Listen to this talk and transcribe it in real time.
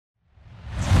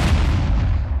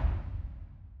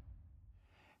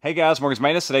Hey guys, Morgan's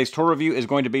Maintenance. Today's tool review is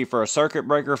going to be for a circuit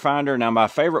breaker finder. Now my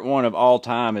favorite one of all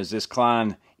time is this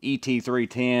Klein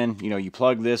ET310. You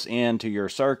plug this into your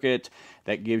circuit.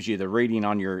 That gives you the reading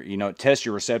on your, it tests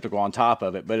your receptacle on top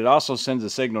of it, but it also sends a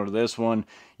signal to this one.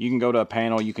 You can go to a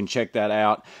panel, you can check that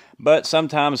out. But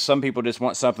sometimes some people just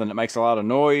want something that makes a lot of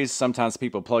noise. Sometimes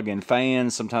people plug in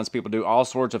fans. Sometimes people do all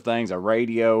sorts of things, a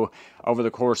radio over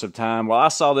the course of time. Well, I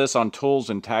saw this on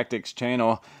Tools and Tactics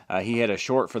channel. He had a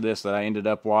short for this that I ended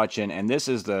up watching, and this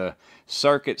is the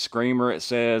Circuit Screamer. It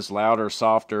says louder,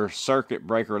 softer, circuit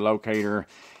breaker locator.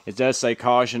 It does say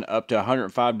caution up to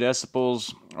 105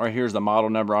 decibels. Right here's the model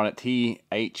number on it,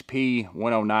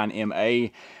 THP109MA.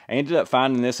 I ended up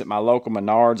finding this at my local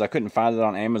Menards. I couldn't find it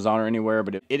on Amazon or anywhere,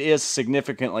 but it is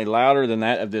significantly louder than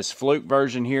that of this Fluke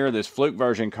version here. This Fluke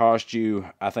version cost you,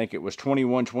 I think it was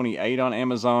 $21.28 on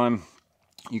Amazon.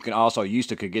 You can also,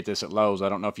 could get this at Lowe's. I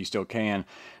don't know if you still can.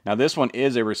 Now this one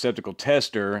is a receptacle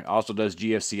tester. It also does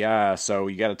GFCI, so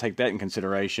you got to take that in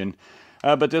consideration.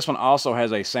 But this one also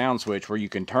has a sound switch where you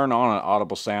can turn on an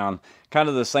audible sound. Kind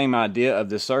of the same idea of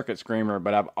this Circuit Screamer,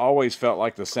 but I've always felt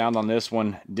like the sound on this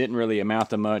one didn't really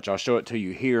amount to much. I'll show it to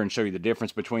you here and show you the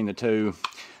difference between the two.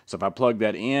 So if I plug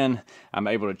that in, I'm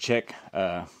able to check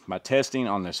my testing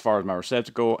on as far as my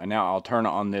receptacle, and now I'll turn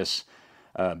on this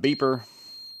beeper.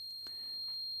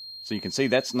 So you can see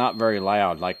that's not very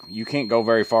loud. Like, you can't go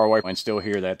very far away and still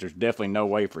hear that. There's definitely no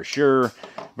way for sure.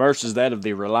 Versus that of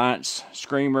the Reliance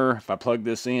Screamer. If I plug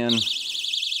this in,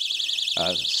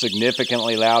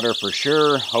 significantly louder for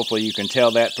sure. Hopefully you can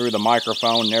tell that through the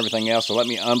microphone and everything else. So let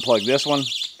me unplug this one.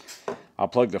 I'll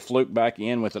plug the Fluke back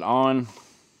in with it on.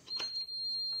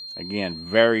 Again,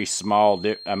 very small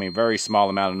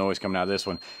amount of noise coming out of this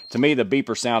one. To me, the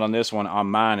beeper sound on this one,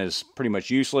 on mine, is pretty much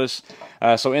useless.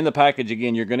 So in the package,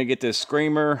 again, you're going to get this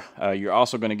Screamer. You're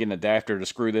also going to get an adapter to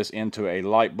screw this into a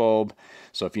light bulb.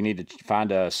 So if you need to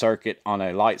find a circuit on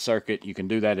a light circuit, you can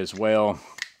do that as well.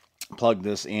 Plug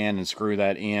this in and screw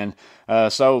that in.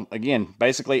 So again,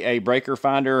 basically a breaker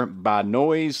finder by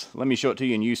noise. Let me show it to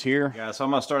you in use here. Yeah, so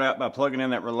I'm going to start out by plugging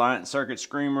in that Reliance Circuit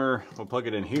Screamer. We'll plug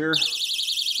it in here.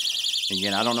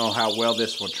 Again, I don't know how well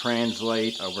this will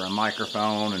translate over a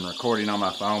microphone and recording on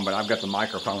my phone, but I've got the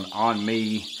microphone on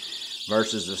me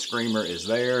versus the Screamer is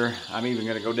there. I'm even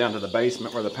going to go down to the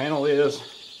basement where the panel is.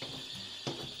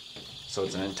 So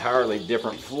it's an entirely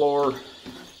different floor.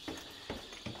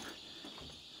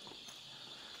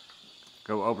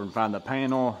 Go over and find the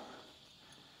panel.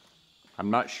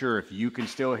 I'm not sure if you can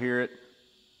still hear it,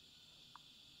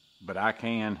 but I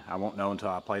can. I won't know until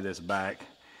I play this back.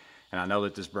 And I know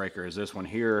that this breaker is this one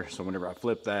here, so whenever I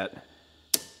flip that,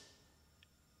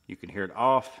 you can hear it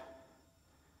off.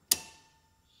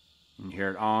 And you hear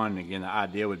it on. And again, the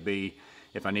idea would be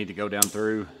if I need to go down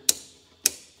through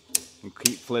and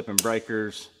keep flipping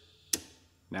breakers.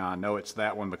 Now I know it's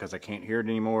that one because I can't hear it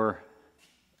anymore.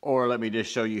 Or let me just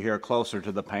show you here closer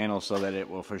to the panel so that it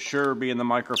will for sure be in the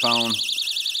microphone.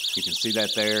 You can see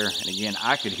that there. And again,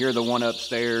 I could hear the one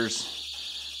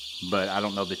upstairs, but I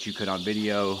don't know that you could on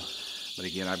video. But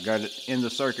again, I've got it in the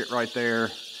circuit right there.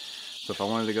 So if I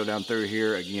wanted to go down through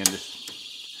here, again, just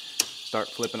start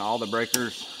flipping all the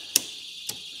breakers.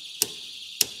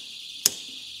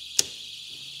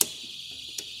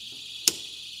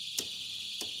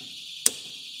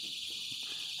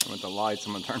 And with the lights,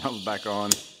 I'm going to turn those back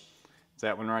on. It's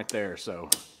that one right there. So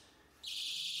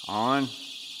on.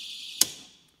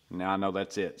 Now I know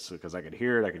that's it. So because I could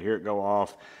hear it go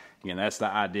off. Again, that's the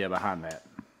idea behind that.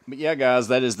 But yeah, guys,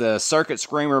 that is the Circuit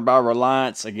Screamer by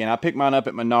Reliance. Again, I picked mine up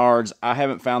at Menards. I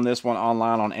haven't found this one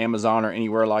online on Amazon or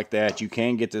anywhere like that. You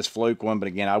can get this Fluke one, but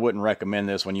again, I wouldn't recommend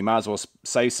this one. You might as well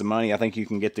save some money. I think you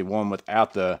can get the one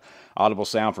without the audible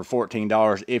sound for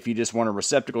 $14 if you just want a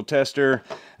receptacle tester.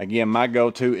 Again, my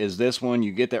go-to is this one.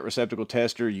 You get that receptacle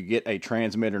tester, you get a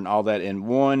transmitter and all that in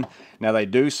one. Now, they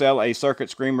do sell a Circuit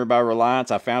Screamer by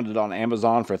Reliance. I found it on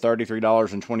Amazon for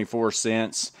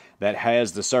 $33.24. That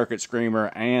has the Circuit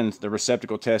Screamer and the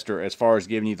receptacle tester as far as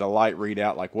giving you the light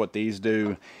readout like what these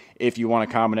do. If you want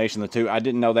a combination of the two, I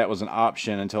didn't know that was an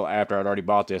option until after I'd already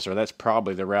bought this, or that's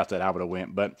probably the route that I would have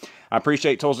went. But I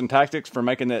appreciate Tools and Tactics for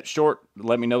making that short.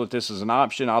 Let me know that this is an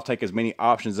option. I'll take as many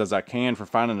options as I can for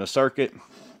finding a circuit.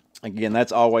 Again,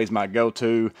 that's always my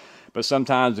go-to. But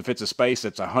sometimes if it's a space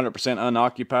that's 100%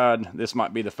 unoccupied, this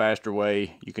might be the faster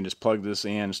way. You can just plug this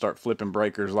in and start flipping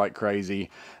breakers like crazy.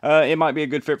 It might be a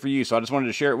good fit for you, so I just wanted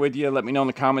to share it with you. Let me know in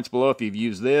the comments below if you've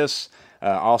used this.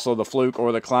 Also the Fluke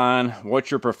or the Klein.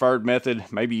 What's your preferred method?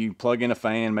 Maybe you plug in a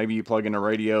fan, maybe you plug in a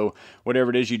radio. Whatever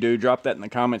it is you do, drop that in the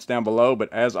comments down below.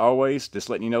 But as always, just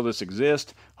letting you know this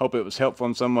exists. Hope it was helpful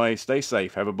in some way. Stay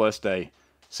safe. Have a blessed day.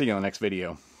 See you on the next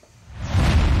video.